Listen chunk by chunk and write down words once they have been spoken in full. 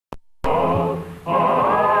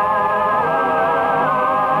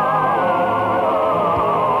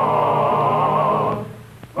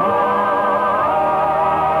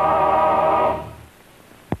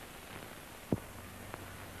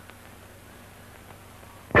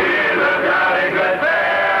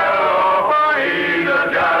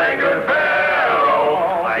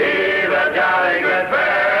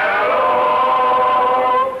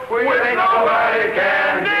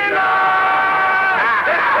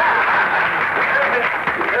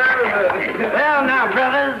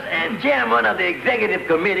As chairman of the executive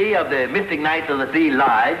committee of the Mystic Knights of the Sea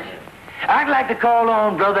Lodge, I'd like to call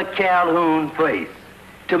on Brother Calhoun Price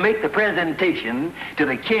to make the presentation to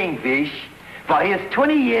the Kingfish for his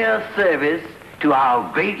 20 years service to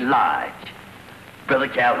our great lodge. Brother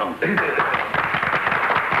Calhoun.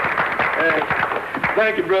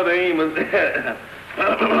 Thank you, Brother Amos.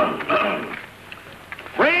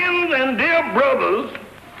 Friends and dear brothers,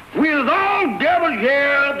 we is all gathered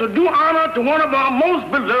here to do honor to one of our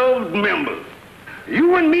most beloved members.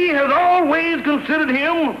 You and me have always considered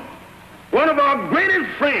him one of our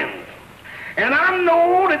greatest friends. And I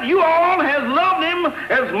know that you all has loved him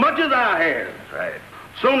as much as I have. Right.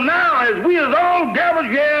 So now, as we is all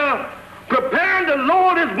gathered here, preparing to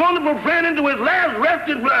lower this wonderful friend into his last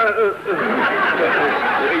resting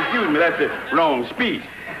excuse me, that's the wrong speech.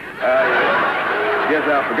 Guess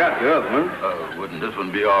I forgot the other one. Wouldn't this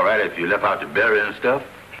one be all right if you left out the berry and stuff?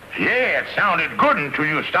 Yeah, it sounded good until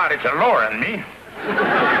you started to lowering me.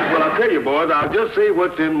 Well, I'll tell you, boys, I'll just say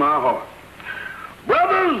what's in my heart.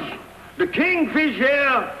 Brothers, the Kingfish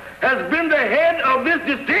here has been the head of this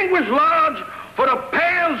distinguished lodge for the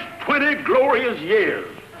past 20 glorious years.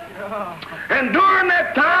 And during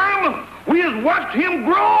that time, we have watched him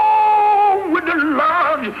grow with the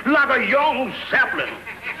lodge like a young sapling.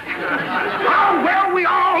 How well we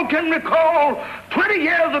all can recall 20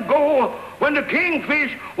 years ago when the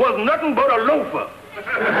Kingfish was nothing but a loafer.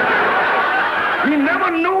 He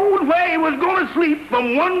never knew where he was going to sleep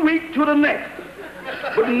from one week to the next.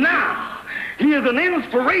 But now, he is an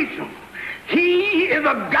inspiration. He is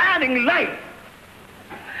a guiding light.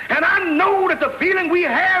 And I know that the feeling we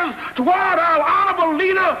have toward our honorable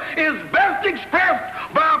leader is best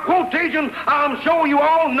expressed by a quotation I'm sure you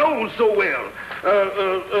all know so well.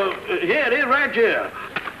 Here it is right here.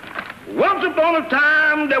 Once upon a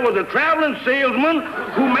time, there was a traveling salesman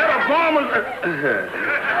who met a farmer's...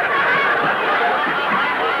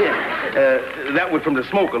 that was from the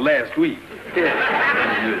smoker last week.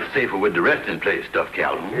 Yeah. You're safer with the resting place stuff,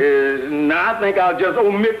 Calhoun. Now, I think I'll just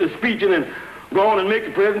omit the speech and then go on and make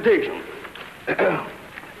the presentation.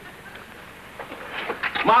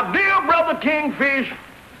 My dear brother Kingfish,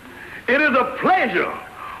 it is a pleasure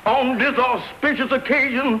on this auspicious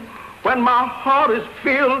occasion when my heart is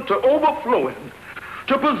filled to overflowing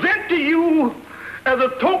to present to you as a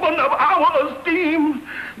token of our esteem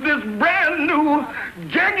this brand new,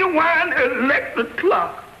 genuine electric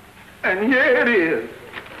clock. And here it is.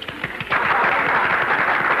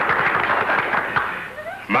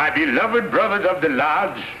 My beloved brothers of the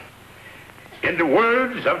lodge, in the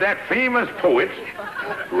words of that famous poet,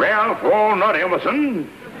 Ralph Walnut Emerson,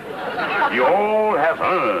 you all have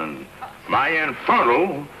earned my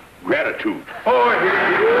infernal gratitude. Oh,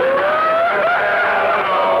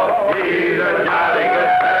 he's a jolly good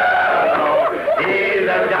fellow. He's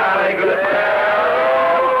a jolly good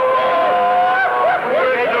fellow.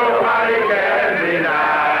 Which nobody can deny.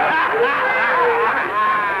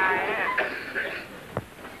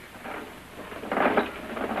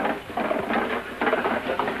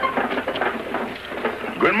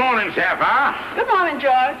 Good morning, Sapphire. Good morning,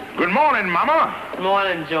 George. Good morning, Mama. Good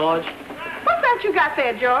morning, George. What's that you got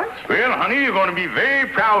there, George? Well, honey, you're going to be very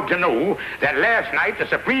proud to know that last night the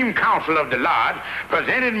Supreme Council of the Lodge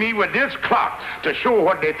presented me with this clock to show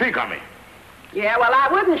what they think of me. Yeah, well, I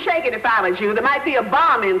wouldn't shake it if I was you. There might be a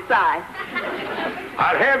bomb inside.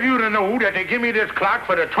 I'll have you to know that they give me this clock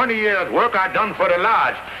for the 20 years work I done for the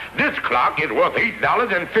lodge. This clock is worth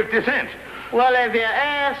 $8.50. Well, if you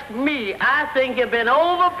ask me, I think you've been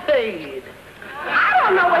overpaid. I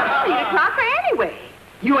don't know what you need a clock for anyway.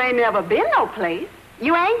 You ain't never been no place.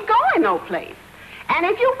 You ain't going no place. And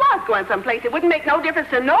if you was going someplace, it wouldn't make no difference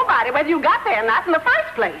to nobody whether you got there or not in the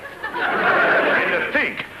first place. And to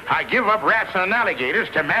think, I give up rats and alligators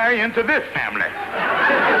to marry into this family.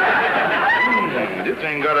 This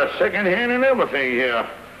thing got a second hand and everything here.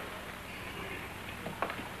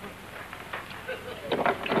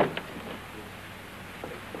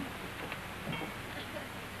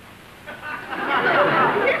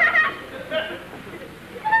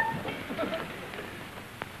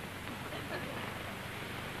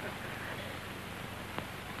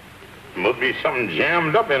 Must be something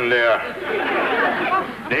jammed up in there.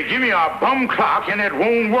 They give me a bum clock and it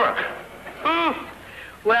won't work.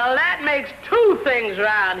 Well, that makes two things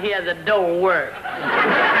around here that don't work.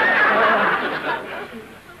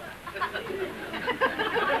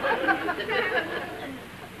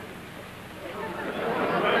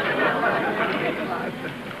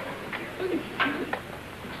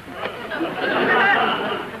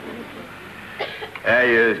 There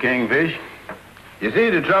he is, Kingfish. You see,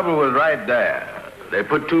 the trouble was right there. They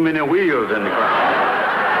put too many wheels in the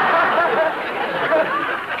car.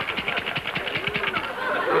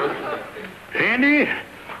 Andy,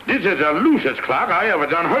 this is the loosest clock I ever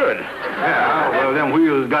done heard. Yeah, well, them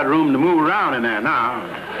wheels got room to move around in there now.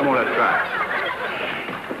 Come on, let's try.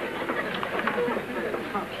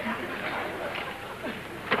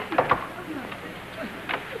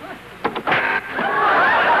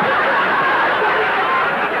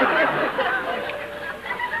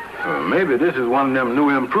 Maybe this is one of them new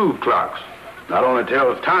improved clocks. Not only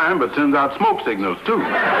tells time, but sends out smoke signals, too.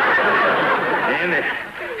 And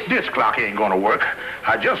this clock ain't gonna work.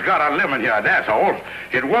 I just got a lemon here, that's all.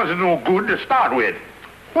 It wasn't no good to start with.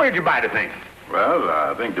 Where'd you buy the thing? Well,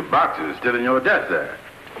 I think the box is still in your desk there.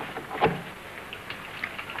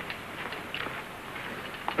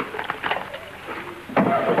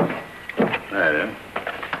 There, then.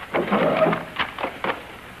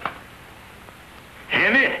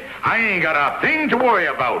 Andy, I ain't got a thing to worry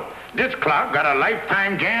about. This clock got a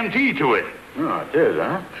lifetime guarantee to it. Oh, it is,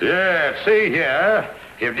 huh? Yeah, see here,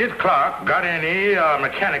 if this clock got any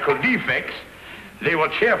mechanical defects, they will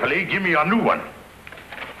cheerfully give me a new one.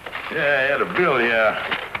 Yeah, the bill here.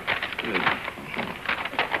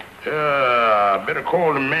 Better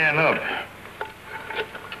call the man up.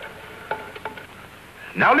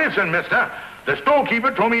 Now listen, mister. The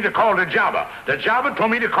storekeeper told me to call the jobber. The jobber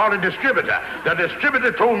told me to call the distributor. The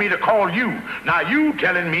distributor told me to call you. Now you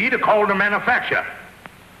telling me to call the manufacturer.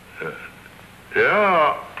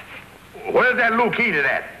 Yeah. Where's that located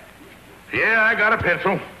at? Yeah, I got a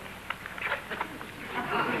pencil.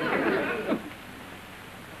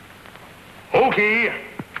 Okay,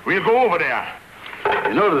 we'll go over there.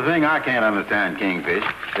 You know, the thing I can't understand, Kingfish,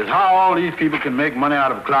 is how all these people can make money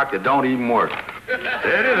out of a clock that don't even work.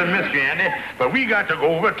 It is a mystery, Andy, but we got to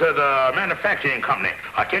go over to the manufacturing company.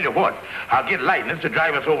 I'll tell you what, I'll get Lightning to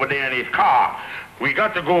drive us over there in his car. We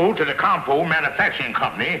got to go to the Compo Manufacturing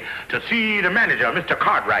Company to see the manager, Mr.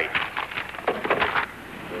 Cartwright.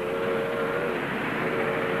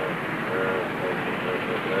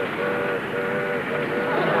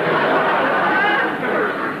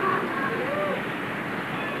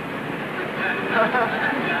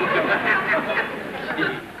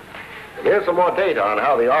 Here's some more data on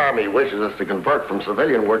how the Army wishes us to convert from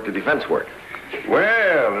civilian work to defense work.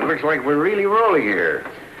 Well, it looks like we're really rolling here.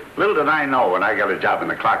 Little did I know when I got a job in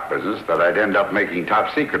the clock business that I'd end up making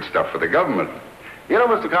top secret stuff for the government. You know,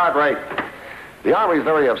 Mr. Cartwright, the Army's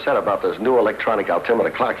very upset about this new electronic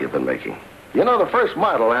altimeter clock you've been making. You know, the first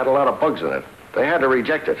model had a lot of bugs in it. They had to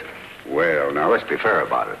reject it. Well, now let's be fair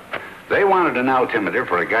about it. They wanted an altimeter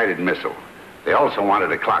for a guided missile. They also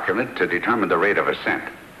wanted a clock in it to determine the rate of ascent.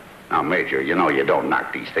 Now, Major, you know you don't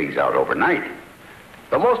knock these things out overnight.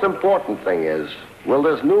 The most important thing is, will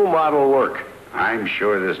this new model work? I'm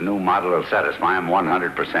sure this new model will satisfy him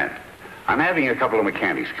 100%. I'm having a couple of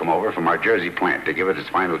mechanics come over from our Jersey plant to give it its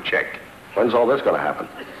final check. When's all this going to happen?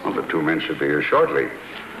 Well, the two men should be here shortly.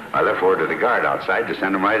 I left word to the guard outside to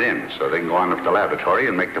send them right in so they can go on up to the laboratory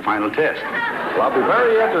and make the final test. Well, I'll be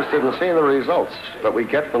very interested in seeing the results that we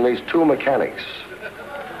get from these two mechanics.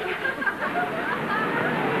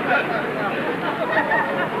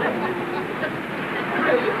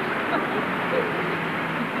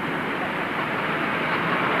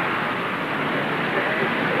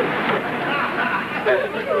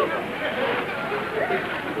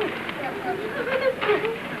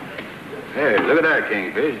 Hey, look at that,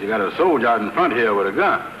 Kingfish. You got a soldier out in front here with a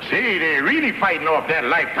gun. See, they're really fighting off that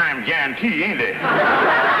lifetime guarantee, ain't they?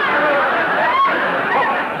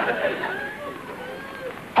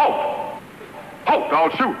 Halt! Halt! I'll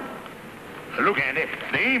shoot. Look, Andy,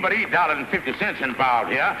 there ain't but $8.50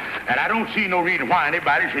 involved here, and I don't see no reason why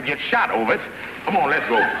anybody should get shot over it. Come on, let's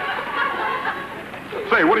go.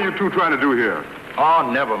 Say, what are you two trying to do here? Oh,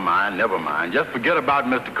 never mind, never mind. Just forget about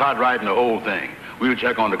Mr. Cartwright and the whole thing. We'll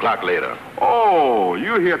check on the clock later. Oh,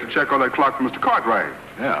 you're here to check on that clock for Mr. Cartwright.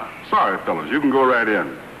 Yeah. Sorry, fellas, you can go right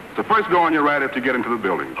in. It's the first door on your right after you get into the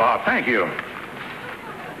building. Oh, thank you.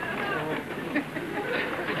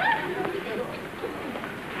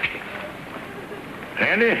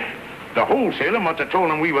 Andy, the wholesaler must have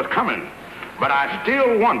told him we was coming. But I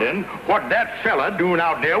still wondering what that fella doing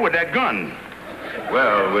out there with that gun.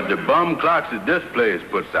 Well, with the bum clocks that this place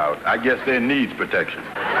puts out, I guess they needs protection.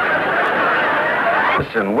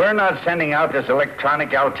 Listen, we're not sending out this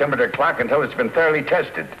electronic altimeter clock until it's been thoroughly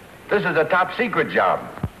tested. This is a top secret job.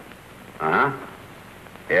 Uh-huh.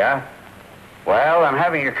 Yeah? Well, I'm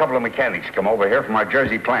having a couple of mechanics come over here from our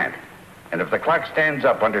Jersey plant. And if the clock stands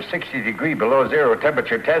up under 60 degrees below zero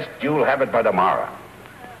temperature test, you'll have it by tomorrow.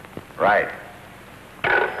 Right.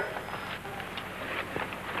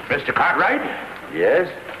 Mr. Cartwright? Yes?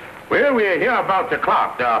 Well, we're here about the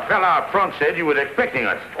clock. The fella out front said you was expecting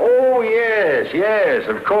us. Oh, yes,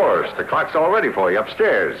 of course. The clock's all ready for you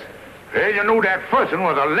upstairs. Well, you know that first one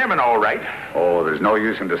was a lemon, all right. Oh, there's no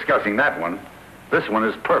use in discussing that one. This one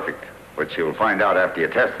is perfect, which you'll find out after you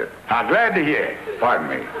test it. I'm glad to hear. Pardon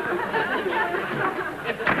me.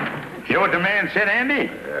 You know what the man said, Andy?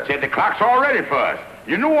 Said the clock's all ready for us.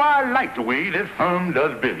 You know, I like the way this firm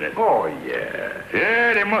does business. Oh, yeah.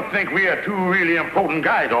 Yeah, they must think we are two really important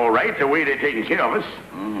guys, all right, the way they're taking care of us.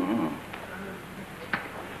 Mm-hmm.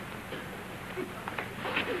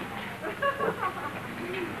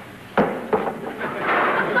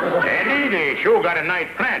 Andy, they sure got a nice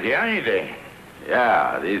plant here, ain't they?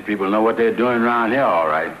 Yeah, these people know what they're doing around here, all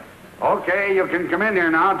right. Okay, you can come in here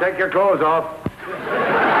now. Take your clothes off.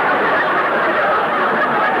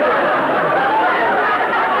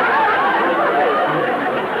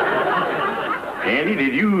 Andy,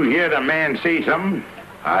 did you hear the man say something?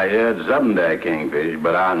 I heard something there, Kingfish,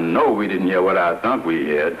 but I know we didn't hear what I thought we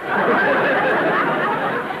heard.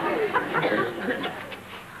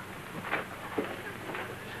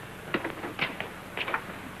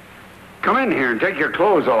 Come in here and take your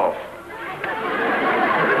clothes off.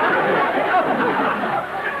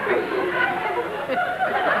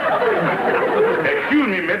 Excuse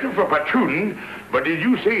me, mister, for protruding, but did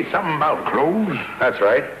you say something about clothes? That's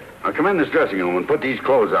right. Now come in this dressing room and put these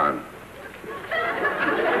clothes on.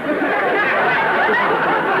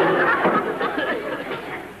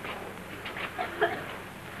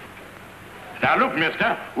 Now, look,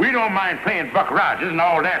 mister, we don't mind playing Buck Rogers and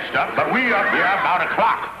all that stuff, but we up here about a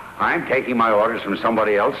clock. I'm taking my orders from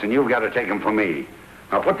somebody else, and you've got to take them from me.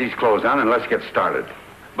 Now put these clothes on and let's get started.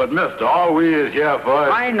 But, mister, all we is here for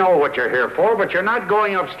is... I know what you're here for, but you're not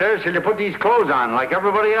going upstairs till you put these clothes on like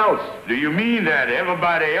everybody else. Do you mean that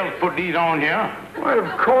everybody else put these on here? Well,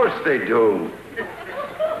 of course they do.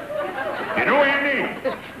 You know,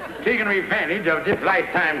 Andy, taking advantage of this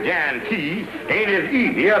lifetime guarantee ain't as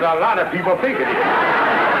easy as a lot of people think it is.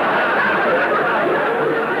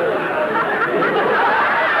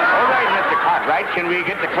 All right, Mr. Cartwright, can we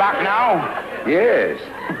get the clock now? Yes,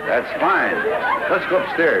 that's fine. Let's go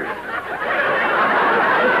upstairs.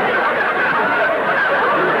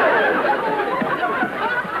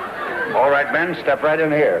 All right, Ben, step right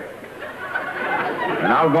in here.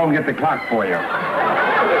 And I'll go and get the clock for you. Wait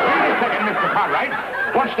a second, Mr. Cartwright.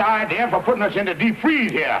 What's the idea for putting us in the deep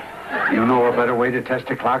freeze here? You know a better way to test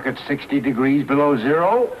a clock at 60 degrees below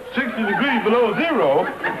zero? 60 degrees below zero?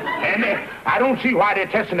 And I don't see why they're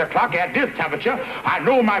testing the clock at this temperature. I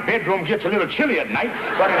know my bedroom gets a little chilly at night,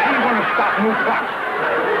 but it ain't going to stop no clock.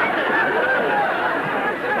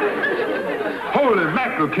 Holy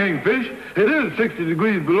mackerel, Kingfish. It is 60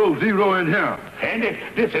 degrees below zero in here. And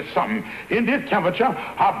this is something. In this temperature,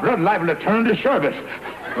 our blood liable to turn to sherbet.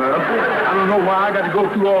 Well, I don't know why I got to go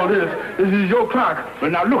through all this. This is your clock.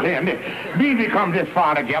 But now, look, Andy. Me we come this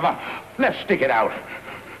far together. Let's stick it out.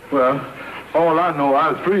 Well, all I know,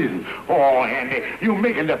 I was freezing. Oh, Andy, you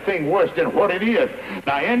making the thing worse than what it is.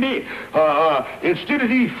 Now, Andy, instead of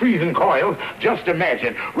these freezing coils, just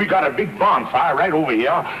imagine we got a big bonfire right over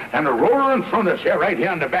here and a roller in front of us here, right here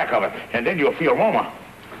on the back of it, and then you'll feel warmer.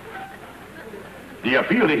 Do you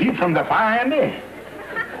feel the heat from the fire, Andy?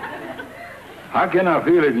 How can I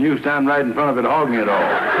feel it and you stand right in front of it hogging it all?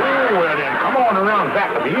 Oh, well, then, come on around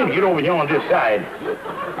back of me and get over here on this side.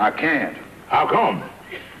 I can't. How come?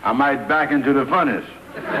 I might back into the furnace.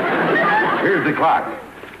 Here's the clock.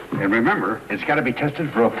 And remember, it's got to be tested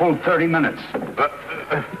for a full 30 minutes.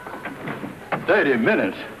 30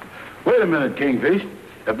 minutes? Wait a minute, Kingfish.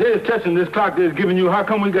 If they're testing this clock they're giving you, how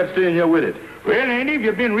come we got to stay in here with it? Well, Andy, if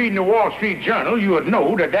you've been reading the Wall Street Journal, you would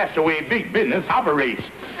know that that's the way big business operates.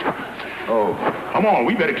 Oh. Come on,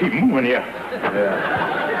 we better keep moving here.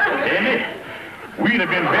 Yeah. Andy, we'd have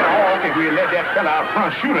been better off if we had let that fella out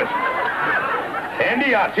front shoot us.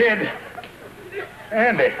 Andy, I said...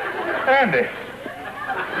 Andy.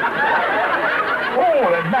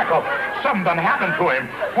 Holy mackerel, something done happened to him.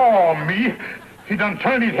 Oh, me. He done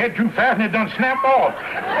turned his head too fast and it done snapped off.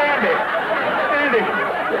 Andy,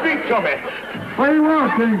 speak to me. What do you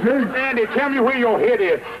want, Kingfish? Andy, tell me where your head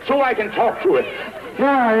is so I can talk to it.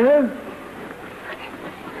 Yeah, it is.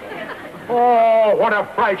 Oh, what a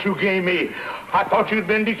fright you gave me. I thought you'd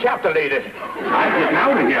been decapitated. I'm getting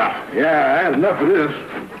out of here. Yeah, I had enough of this.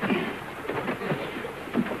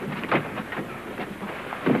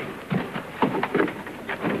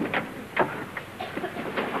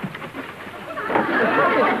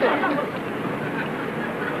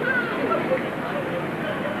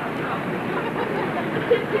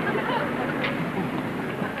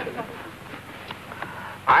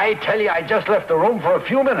 I tell you, I just left the room for a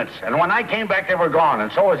few minutes, and when I came back, they were gone, and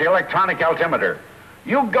so was the electronic altimeter.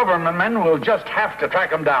 You government men will just have to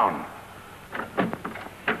track them down.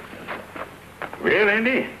 Well,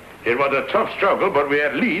 Andy, it was a tough struggle, but we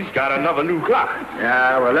at least got another new clock.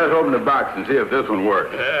 Yeah, well, let's open the box and see if this one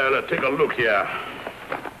works. Yeah, let's take a look here.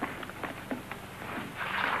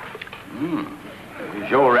 You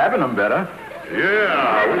sure wrapping them better.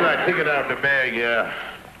 Yeah, we gotta take it out of the bag here.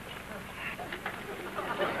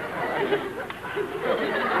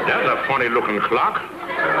 That's a funny-looking clock.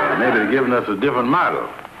 Maybe they're giving us a different model.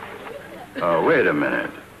 Wait a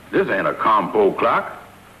minute. This ain't a compo clock.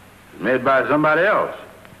 It's made by somebody else.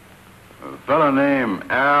 A fellow named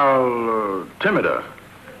Altimeter.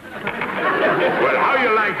 Well, how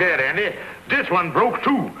you like that, Andy? This one broke,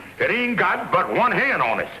 too. It ain't got but one hand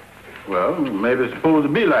on it. Well, maybe it's supposed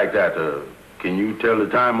to be like that. Can you tell the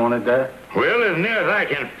time on it there? Well, as near as I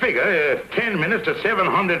can figure, it's 10 minutes to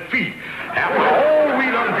 700 feet. After all we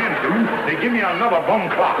done been through, they give me another bum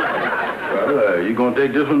clock. Well, you gonna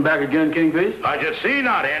take this one back again, Kingfish? I just see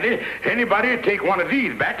not, Andy. Anybody would take one of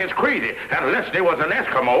these back is crazy, unless there was an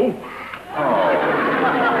Eskimo.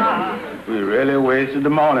 Oh. We really wasted the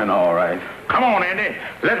morning, all right. Come on, Andy.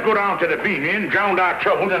 Let's go down to the bean inn, drown our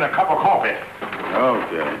troubles in a cup of coffee.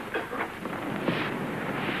 Okay.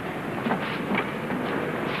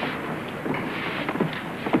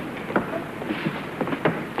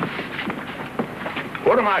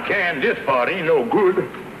 What am I carrying this for? It ain't no good.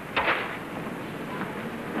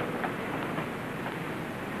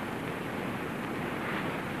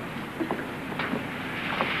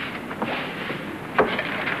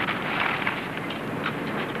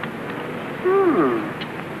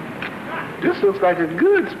 This looks like a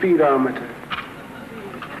good speedometer.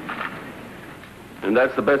 And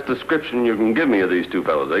that's the best description you can give me of these two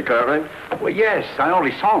fellows, eh, Cartwright? Well, yes, I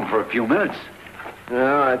only saw them for a few minutes.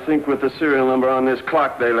 Yeah, I think with the serial number on this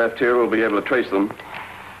clock they left here, we'll be able to trace them.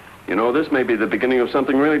 You know, this may be the beginning of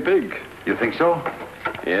something really big. You think so?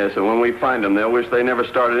 Yeah, so when we find them, they'll wish they never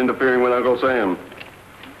started interfering with Uncle Sam.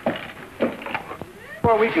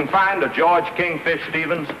 Well, we can find a George Kingfish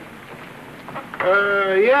Stevens.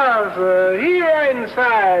 Yes, he right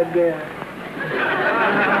inside there.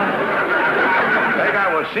 Like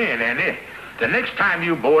I was saying, Andy, the next time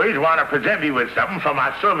you boys want to present me with something for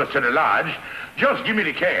my service to the lodge, just give me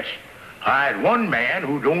the cash. I'm one man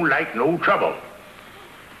who don't like no trouble.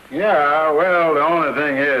 Yeah, well, the only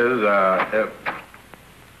thing is,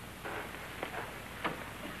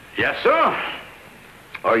 Yes, sir?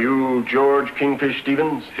 Are you George Kingfish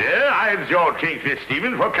Stevens? Yeah, I'm George Kingfish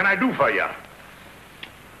Stevens. What can I do for you?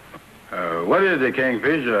 what is it,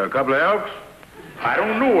 Kingfish? A couple of elks? I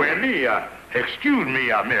don't know, Andy. Excuse me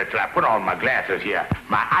a minute till I put on my glasses here.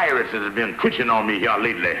 My irises have been twitching on me here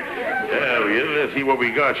lately. Let's see what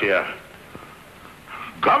we got here.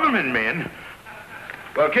 Government men?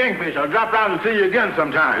 Well, Kingfish, I'll drop round and see you again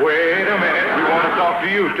sometime. Wait a minute. We want to talk to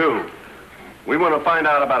you, too. We want to find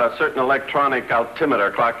out about a certain electronic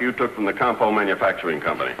altimeter clock you took from the Compo Manufacturing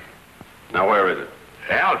Company. Now, where is it?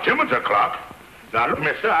 Altimeter clock? Now, look,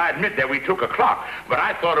 mister, I admit that we took a clock, but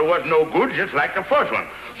I thought it was no good just like the first one.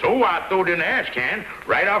 So I threw it in the ash can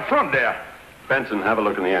right out front there. Benson, have a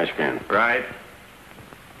look in the ash can. Right.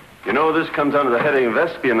 You know, this comes under the heading of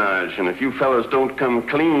espionage, and if you fellas don't come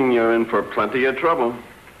clean, you're in for plenty of trouble.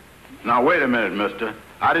 Now, wait a minute, mister.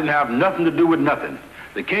 I didn't have nothing to do with nothing.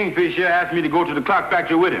 The Kingfish here asked me to go to the clock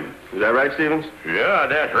factory with him. Is that right, Stevens? Yeah,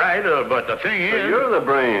 that's right, but the thing So is... you're the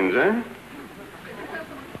brains, eh?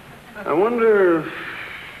 I wonder if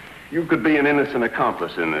you could be an innocent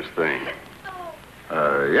accomplice in this thing.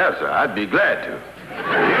 Yes, sir. I'd be glad to.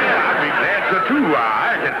 Yeah, I'd be glad to, too.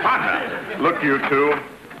 I can partner. Look, you two.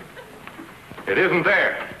 It isn't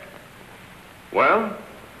there. Well,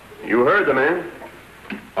 you heard the man.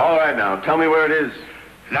 All right, now, tell me where it is.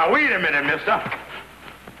 Now, wait a minute, mister.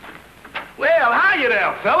 Well, how you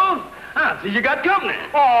there, fellows? I see you got company.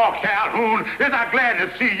 Oh, Calhoun, is I glad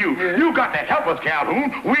to see you. Yeah. You got to help us,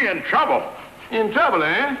 Calhoun. We're in trouble. In trouble,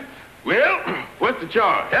 eh? Well, What's the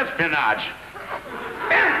charge? espionage.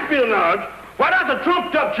 Espionage? Why, that's a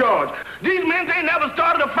trumped-up charge. These men ain't never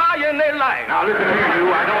started a fire in their life. Now, listen here,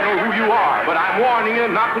 you. I don't know who you are, but I'm warning you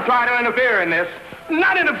not to try to interfere in this.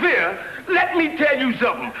 Not interfere? Let me tell you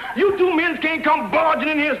something. You two men can't come barging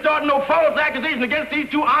in here starting no false accusation against these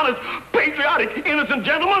two honest, patriotic, innocent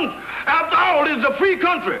gentlemen. After all, this is a free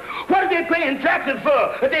country. What are they paying taxes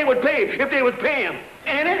for that they would pay if they was paying?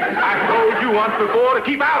 Ain't it? I told you once before to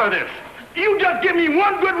keep out of this. You just give me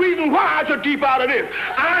one good reason why I should keep out of this.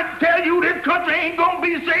 I tell you, this country ain't gonna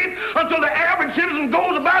be safe until the average citizen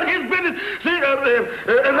goes about his business. See, as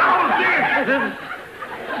I was saying...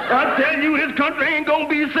 I tell you, this country ain't gonna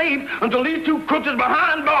be safe until these two crooks is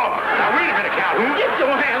behind bars. Now, wait a minute, Calhoun. Get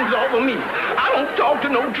your hands off of me. I don't talk to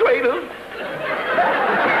no traitors.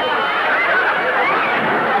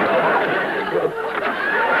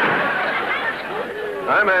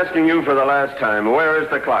 I'm asking you for the last time, where is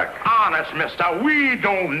the clock? Honest, mister, we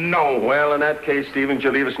don't know. Well, in that case, Stevens,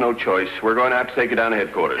 you leave us no choice. We're going to have to take you down to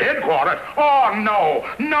headquarters. Headquarters? Oh, no,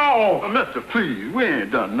 no. Mister, please, we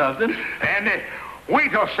ain't done nothing. And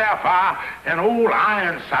wait till Sapphire and old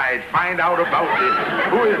Ironside find out about this.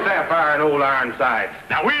 Who is Sapphire and old Ironside?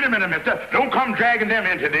 Now, wait a minute, mister. Don't come dragging them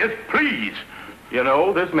into this, please. You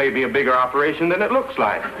know, this may be a bigger operation than it looks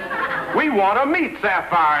like. We want to meet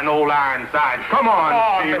Sapphire and old Ironside. Come on,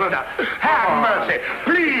 Stevens. Have mercy.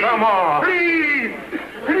 Please. Come on. Please.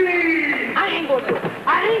 Please. I ain't gonna do it.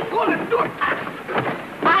 I ain't gonna do it.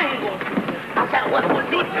 I ain't gonna do it. I said I wasn't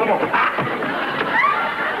gonna do it. Come on.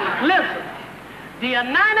 Listen, the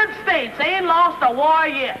United States ain't lost a war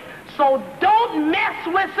yet, so don't mess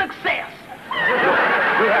with success. We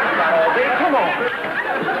haven't got all day. Come on.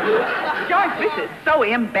 George, this is so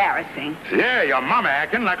embarrassing. Yeah, your mama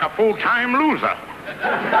acting like a full-time loser.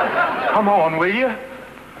 Come on, will you?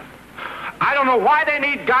 I don't know why they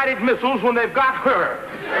need guided missiles when they've got her.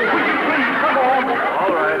 Will you please come on?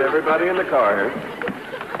 All right, everybody in the car here.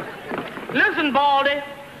 Listen, Baldy,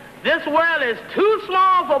 this world is too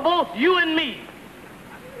small for both you and me.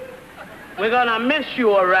 We're gonna miss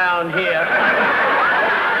you around here.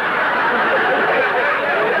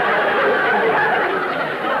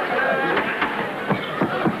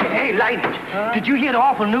 Hey, Lightning, did you hear the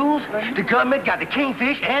awful news? The government got the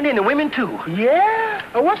kingfish and then the women, too. Yeah?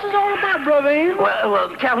 What's this all about, Brother Amos?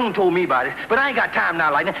 Well, Calhoun told me about it, but I ain't got time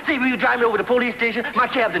now, Lightning. See, will you drive me over to the police station? My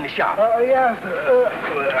cab's in the shop. Yes.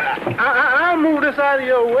 I'll move this out of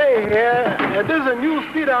your way here. This is a new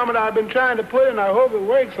speedometer I've been trying to put in. I hope it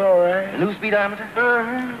works all right. A new speedometer?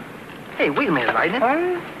 Uh-huh. Hey, wait a minute, Lightning.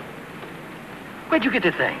 Huh? Where'd you get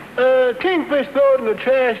this thing? Kingfish threw it in the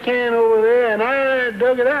trash can over there, and I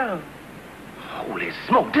dug it out. Holy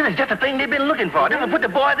smoke, this is just the thing they've been looking for. This will put the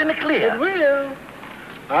boys in the clear. It will.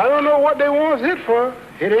 I don't know what they want it for.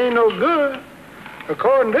 It ain't no good.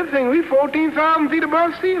 According to this thing, we 14,000 feet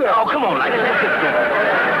above sea level. Oh, come on, Lightning, let's get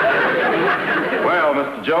going. Well,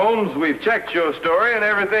 Mr. Jones, we've checked your story, and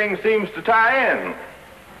everything seems to tie in.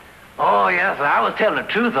 Oh, yes, I was telling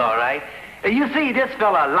the truth, all right. You see, this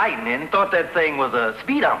fella Lightning thought that thing was a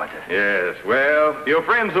speedometer. Yes, well, your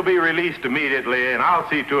friends will be released immediately, and I'll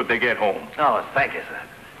see to it they get home. Oh, thank you, sir.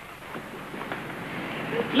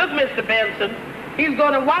 Look, Mr. Benson, he's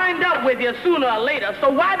gonna wind up with you sooner or later, so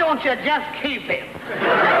why don't you just keep him? Oh,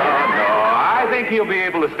 no, I think he'll be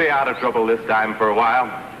able to stay out of trouble this time for a while.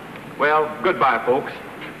 Well, goodbye, folks.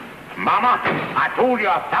 Mama, I told you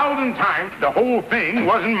 1,000 times the whole thing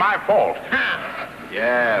wasn't my fault.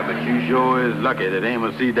 Yeah, but you sure is lucky that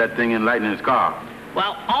Amos see that thing in Lightning's car.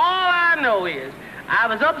 Well, all I know is I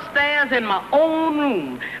was upstairs in my own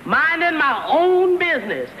room, minding my own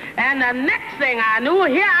business, and the next thing I knew,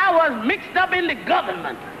 here I was mixed up in the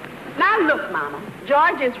government. Now, look, Mama,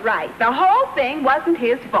 George is right. The whole thing wasn't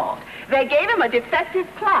his fault. They gave him a defective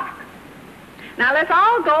clock. Now, let's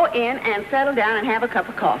all go in and settle down and have a cup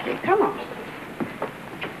of coffee. Come on.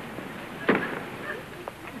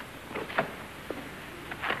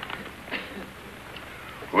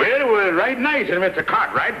 Well, it was right nice of Mr.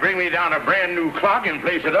 Cartwright bring me down a brand new clock in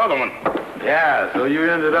place of the other one. Yeah, so you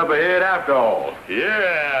ended up ahead after all.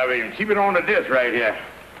 Yeah, I mean, keep it on the disc right here.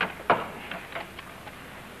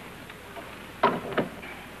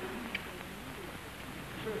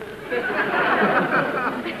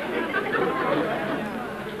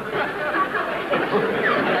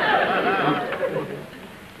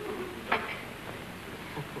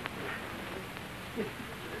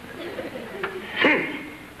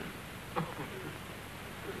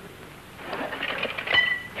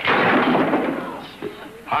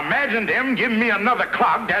 Imagine them giving me another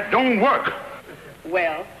clock that don't work.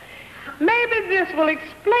 Well, maybe this will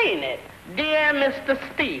explain it, dear Mr.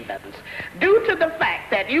 Stevens. Due to the fact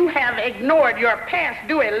that you have ignored your past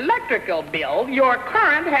due electrical bill, your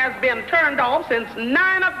current has been turned off since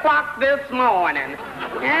 9 o'clock this morning.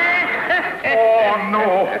 Oh,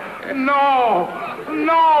 no, no,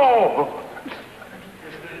 no.